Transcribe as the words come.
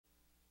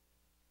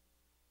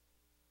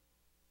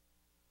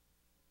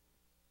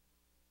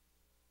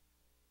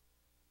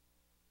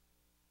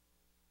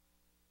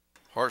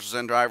Horses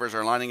and drivers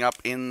are lining up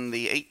in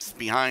the 8th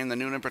behind the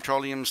Noonan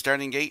Petroleum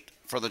starting gate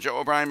for the Joe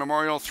O'Brien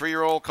Memorial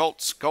 3-year-old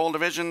Colts Gold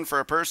Division for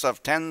a purse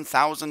of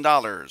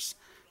 $10,000.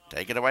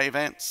 Take it away,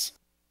 Vince.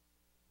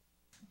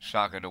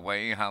 Socket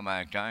away,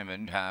 Howmack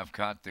Diamond, Half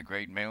Cut, The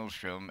Great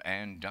Maelstrom,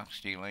 and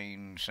Dusty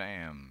Lane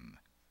Sam.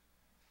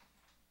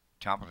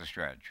 Top of the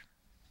stretch.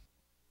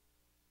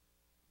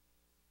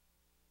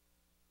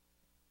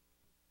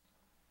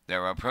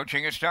 They're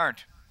approaching a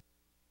start.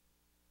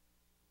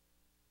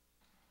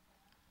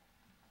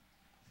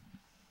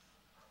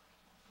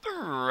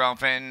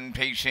 Rough and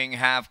pacing,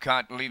 Half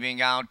Cut,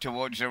 leaving out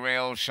towards the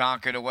rail,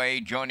 Socket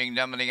away. Joining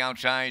them on the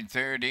outside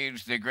third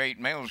is the Great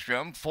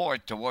Maelstrom.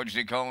 Fourth towards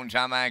the cones,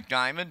 Howmack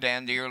Diamond,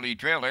 and the early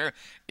trailer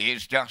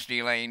is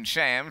Dusty Lane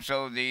Sam.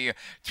 So the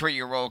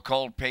 3-year-old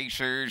Colt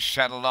Pacers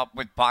settle up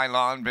with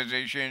pylon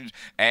positions,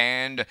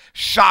 and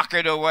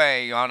Socket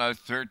away on a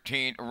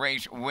 13th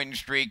race win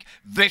streak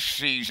this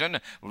season,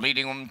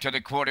 leading them to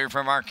the quarter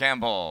for Mark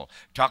Campbell.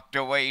 Tucked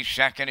away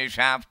second is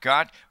Half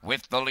Cut,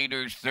 with the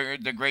leaders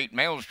third, the Great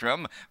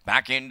Maelstrom.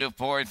 Back into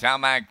fourth,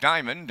 Howmack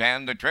Diamond,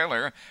 and the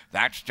trailer,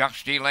 that's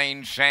Dusty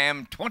Lane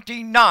Sam,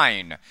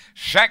 29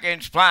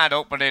 seconds flat.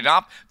 Open it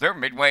up. They're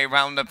midway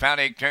around the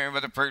paddock turn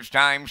for the first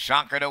time.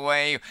 Socket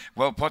away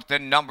will put the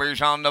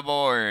numbers on the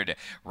board.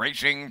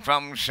 Racing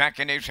from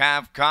second is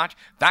Half Cut.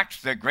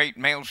 That's the Great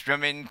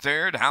Maelstrom in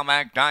third.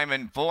 Howmack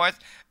Diamond fourth.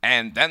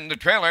 And then the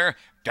trailer,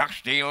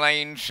 Dusty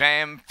Lane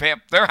Sam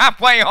fifth. They're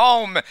halfway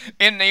home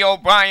in the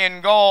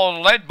O'Brien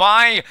Gold, led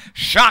by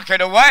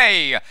Socket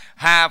away.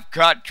 Half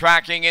Cut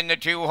tracking in the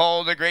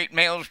 2-hole, the Great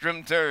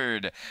Maelstrom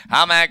third.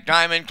 Howmack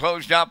Diamond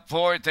closed up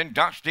fourth, and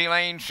Dusty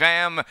Lane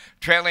Sam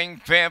trailing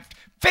fifth.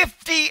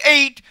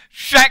 58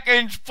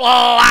 seconds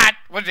flat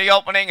was the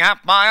opening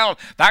half mile.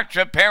 That's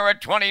a pair of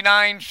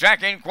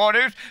 29-second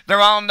quarters. They're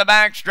on the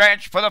back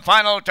stretch for the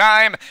final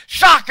time.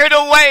 Socket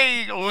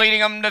away, leading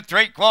them to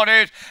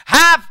 3/4.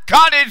 Half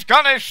Cut is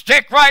going to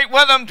stick right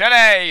with them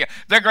today.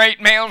 The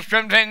Great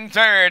Maelstrom's in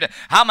third.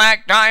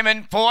 Howmack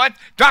Diamond fourth.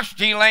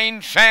 Dusty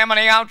Lane Sam on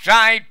the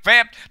outside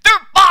fifth.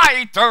 They're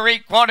by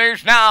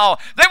 3/4 now.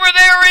 They were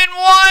there in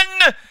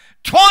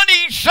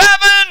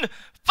 1:27.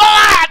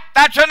 Flat!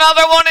 That's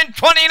another one in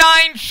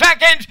 29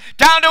 seconds.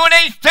 Down to an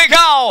eighth to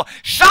go.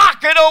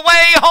 Socket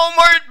away,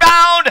 homeward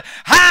bound.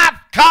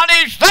 Half Cut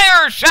is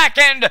there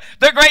second.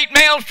 The Great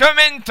Maelstrom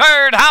in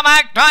third.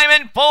 Howmack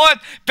Diamond fourth.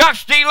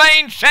 Dusty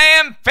Lane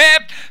Sam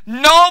fifth.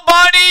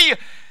 Nobody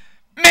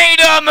made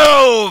a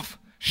move.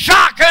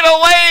 Socket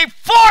away,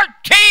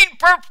 14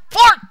 for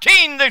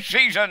 14 this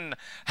season.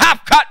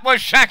 Half Cut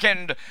was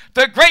second.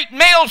 The Great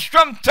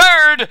Maelstrom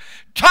third.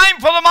 Time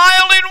for the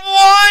mile in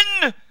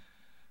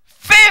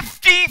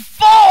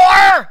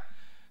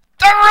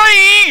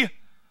 1:54.3.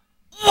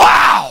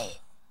 Wow!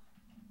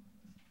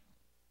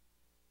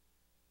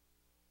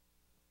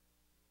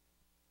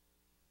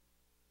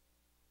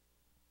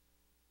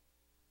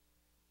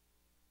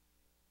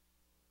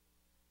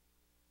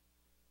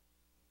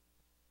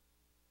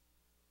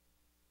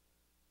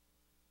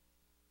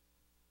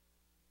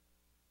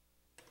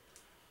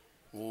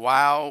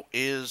 Wow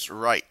is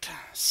right.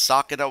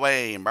 Socket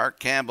away. Mark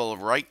Campbell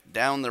right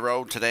down the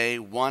road today.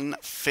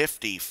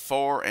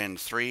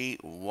 1:54.3.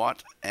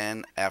 What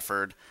an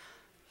effort.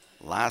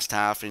 Last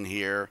half in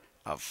here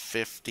of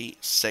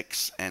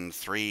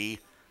 56.3.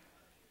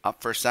 Up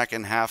for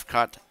second, Half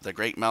Cut. The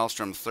Great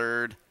Maelstrom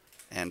third.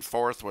 And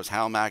fourth was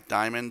Howmack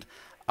Diamond.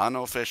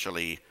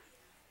 Unofficially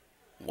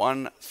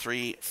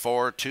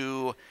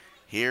 1:3.42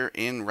 here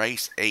in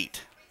race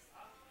 8.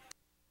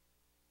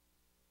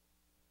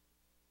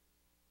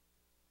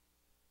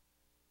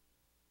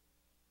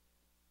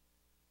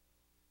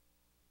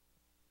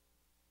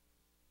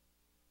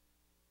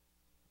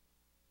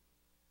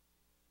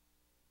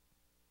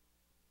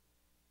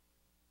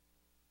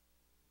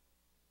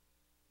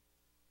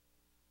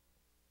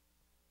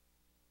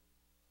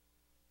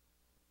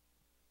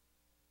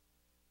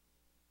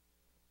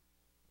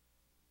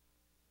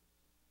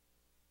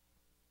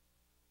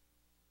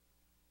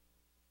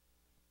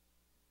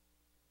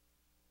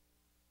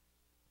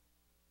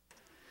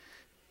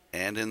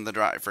 And in the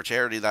drive for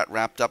charity that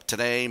wrapped up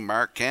today,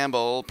 Mark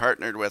Campbell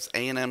partnered with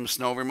A&M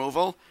Snow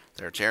Removal.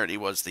 Their charity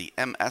was the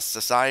MS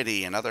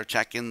Society, another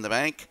check in the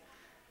bank.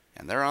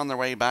 And they're on their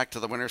way back to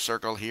the winner's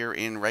circle here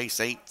in race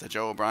 8, the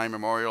Joe O'Brien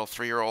Memorial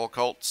 3-year-old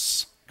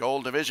Colts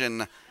Gold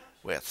Division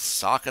with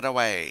Socket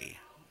away.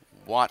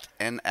 What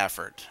an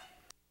effort.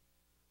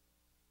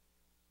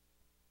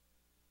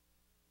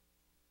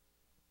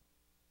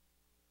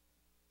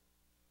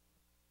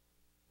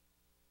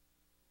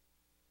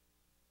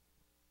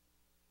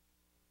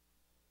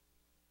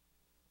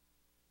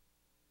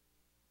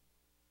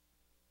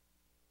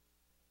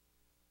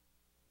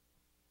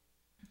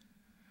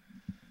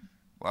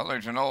 Well,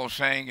 there's an old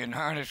saying in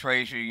harness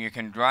racing, you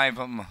can drive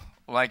him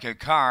like a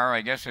car.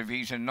 I guess if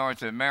he's in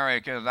North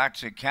America,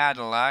 that's a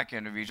Cadillac,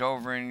 and if he's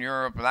over in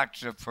Europe,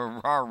 that's a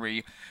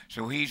Ferrari.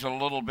 So he's a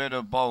little bit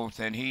of both,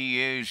 and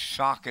he is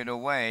Socket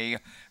away,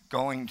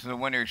 going to the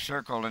winner's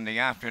circle in the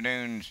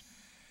afternoon's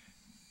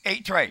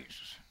 8th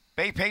race.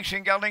 Bay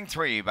Pacing Gelding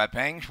 3 by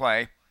Peng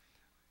Shui.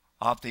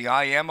 Off the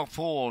I Am a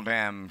Fool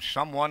Dam,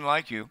 Someone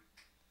Like You.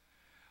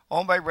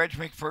 Owned by Reg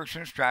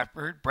McPherson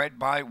Stratford, bred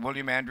by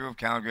William Andrew of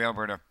Calgary,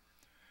 Alberta.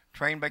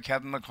 Trained by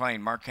Kevin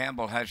McLean, Mark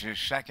Campbell has his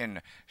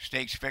second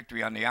stakes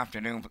victory on the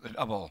afternoon for the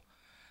double.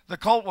 The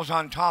colt was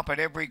on top at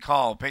every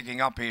call,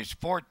 picking up his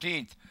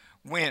 14th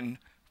win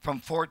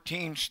from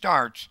 14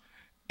 starts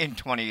in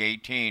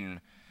 2018.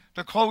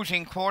 The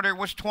closing quarter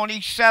was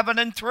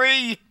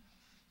 27-3,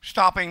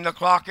 stopping the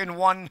clock in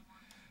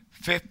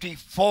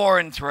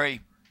 1:54-3.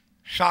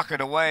 Sock it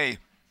away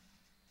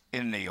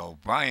in the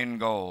O'Brien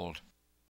Gold.